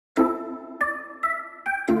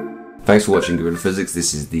Thanks for watching GorillaPhysics.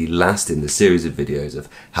 This is the last in the series of videos of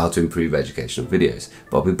how to improve educational videos,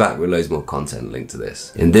 but I'll be back with loads more content linked to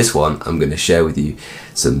this. In this one, I'm going to share with you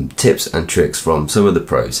some tips and tricks from some of the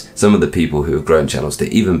pros, some of the people who have grown channels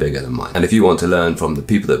to even bigger than mine. And if you want to learn from the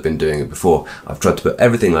people that have been doing it before, I've tried to put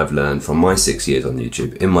everything I've learned from my 6 years on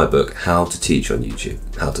YouTube in my book, How to Teach on YouTube,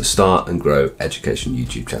 how to start and grow education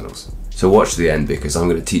YouTube channels. So watch to the end, because I'm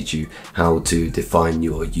going to teach you how to define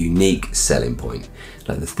your unique selling point,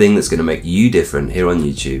 like the thing that's going to make you different here on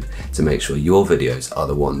YouTube to make sure your videos are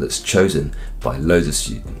the one that's chosen by loads of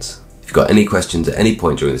students. If you've got any questions at any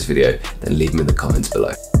point during this video, then leave them in the comments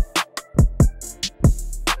below.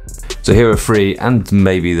 So here are 3, and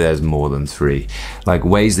maybe there's more than 3, like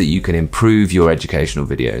ways that you can improve your educational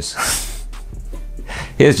videos.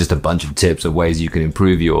 Here's just a bunch of tips of ways you can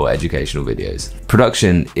improve your educational videos.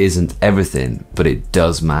 Production isn't everything, but it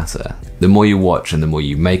does matter. The more you watch and the more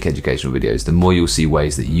you make educational videos, the more you'll see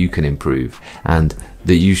ways that you can improve and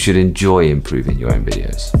that you should enjoy improving your own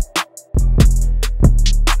videos.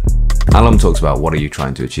 Alam talks about what are you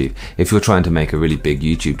trying to achieve. If you're trying to make a really big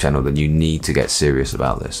YouTube channel, then you need to get serious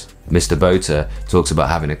about this. Mr. Bota talks about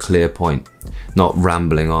having a clear point, not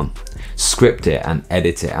rambling on. Script it and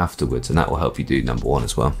edit it afterwards, and that will help you do number 1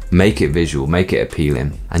 as well. Make it visual, make it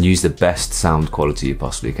appealing, and use the best sound quality you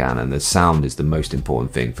possibly can, and the sound is the most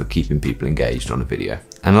important thing for keeping people engaged on a video.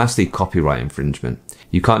 And lastly, copyright infringement.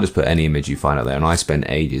 You can't just put any image you find out there, and I spent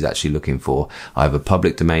ages actually looking for either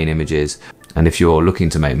public domain images, and if you're looking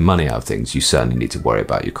to make money out of things, you certainly need to worry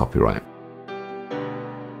about your copyright.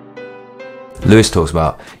 Lewis talks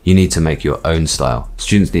about you need to make your own style.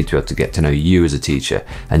 Students need to be able to get to know you as a teacher,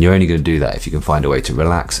 and you're only going to do that if you can find a way to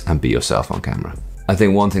relax and be yourself on camera. I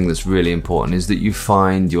think one thing that's really important is that you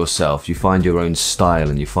find yourself, you find your own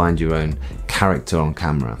style, and you find your own character on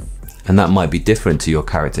camera. And that might be different to your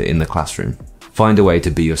character in the classroom. Find a way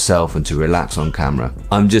to be yourself and to relax on camera.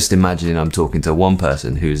 I'm just imagining I'm talking to one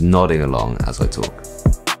person who is nodding along as I talk.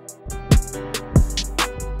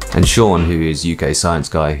 And Sean, who is UK science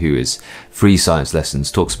guy, who is free science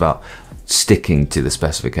lessons, talks about sticking to the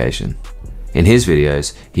specification. In his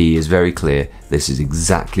videos, he is very clear this is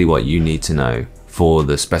exactly what you need to know for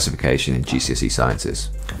the specification in GCSE sciences.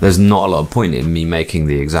 There's not a lot of point in me making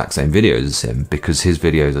the exact same videos as him because his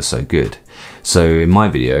videos are so good. So in my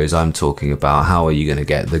videos, I'm talking about how are you going to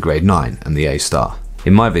get the grade 9 and the A star.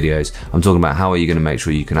 In my videos, I'm talking about how are you going to make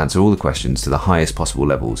sure you can answer all the questions to the highest possible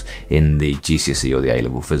levels in the GCSE or the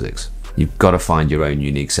A-level physics. You've got to find your own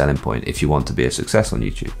unique selling point if you want to be a success on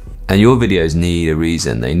YouTube. And your videos need a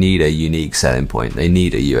reason, they need a unique selling point, they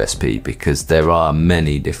need a USP, because there are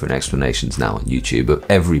many different explanations now on YouTube of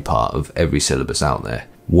every part of every syllabus out there.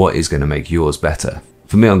 What is going to make yours better?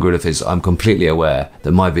 For me on GorillaPhysics, I'm completely aware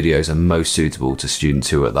that my videos are most suitable to students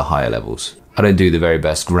who are at the higher levels. I don't do the very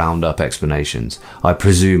best ground up explanations. I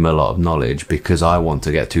presume a lot of knowledge because I want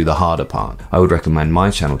to get to the harder part. I would recommend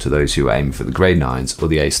my channel to those who are aiming for the grade 9s or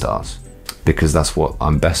the A stars, because that's what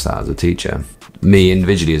I'm best at as a teacher. Me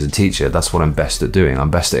individually as a teacher, that's what I'm best at doing.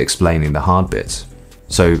 I'm best at explaining the hard bits.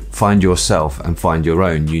 So find yourself and find your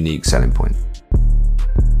own unique selling point.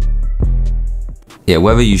 Yeah,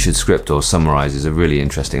 whether you should script or summarize is a really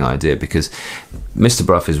interesting idea, because Mr.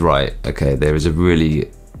 Bruff is right. Okay, there is a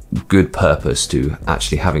really good purpose to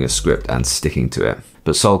actually having a script and sticking to it.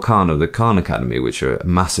 But Sol Khan of the Khan Academy, which are a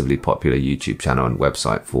massively popular YouTube channel and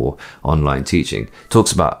website for online teaching,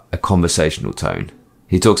 talks about a conversational tone.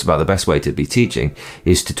 He talks about the best way to be teaching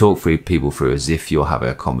is to talk people through as if you're having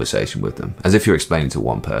a conversation with them, as if you're explaining to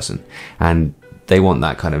one person. And they want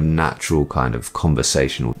that kind of natural kind of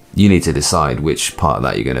conversational. You need to decide which part of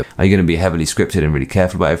that are you going to be heavily scripted and really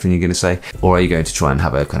careful about everything you're going to say, or are you going to try and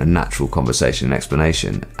have a kind of natural conversation and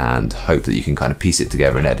explanation and hope that you can kind of piece it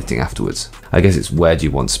together in editing afterwards? I guess it's where do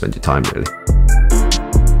you want to spend your time really.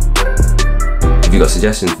 If you've got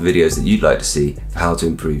suggestions for videos that you'd like to see for how to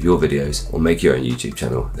improve your videos or make your own YouTube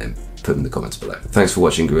channel, then put them in the comments below. Thanks for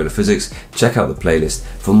watching GorillaPhysics. Check out the playlist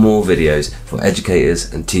for more videos for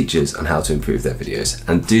educators and teachers on how to improve their videos.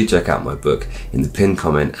 And do check out my book in the pinned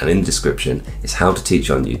comment and in the description. It's How to Teach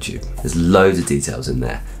on YouTube. There's loads of details in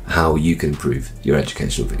there how you can improve your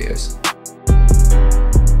educational videos.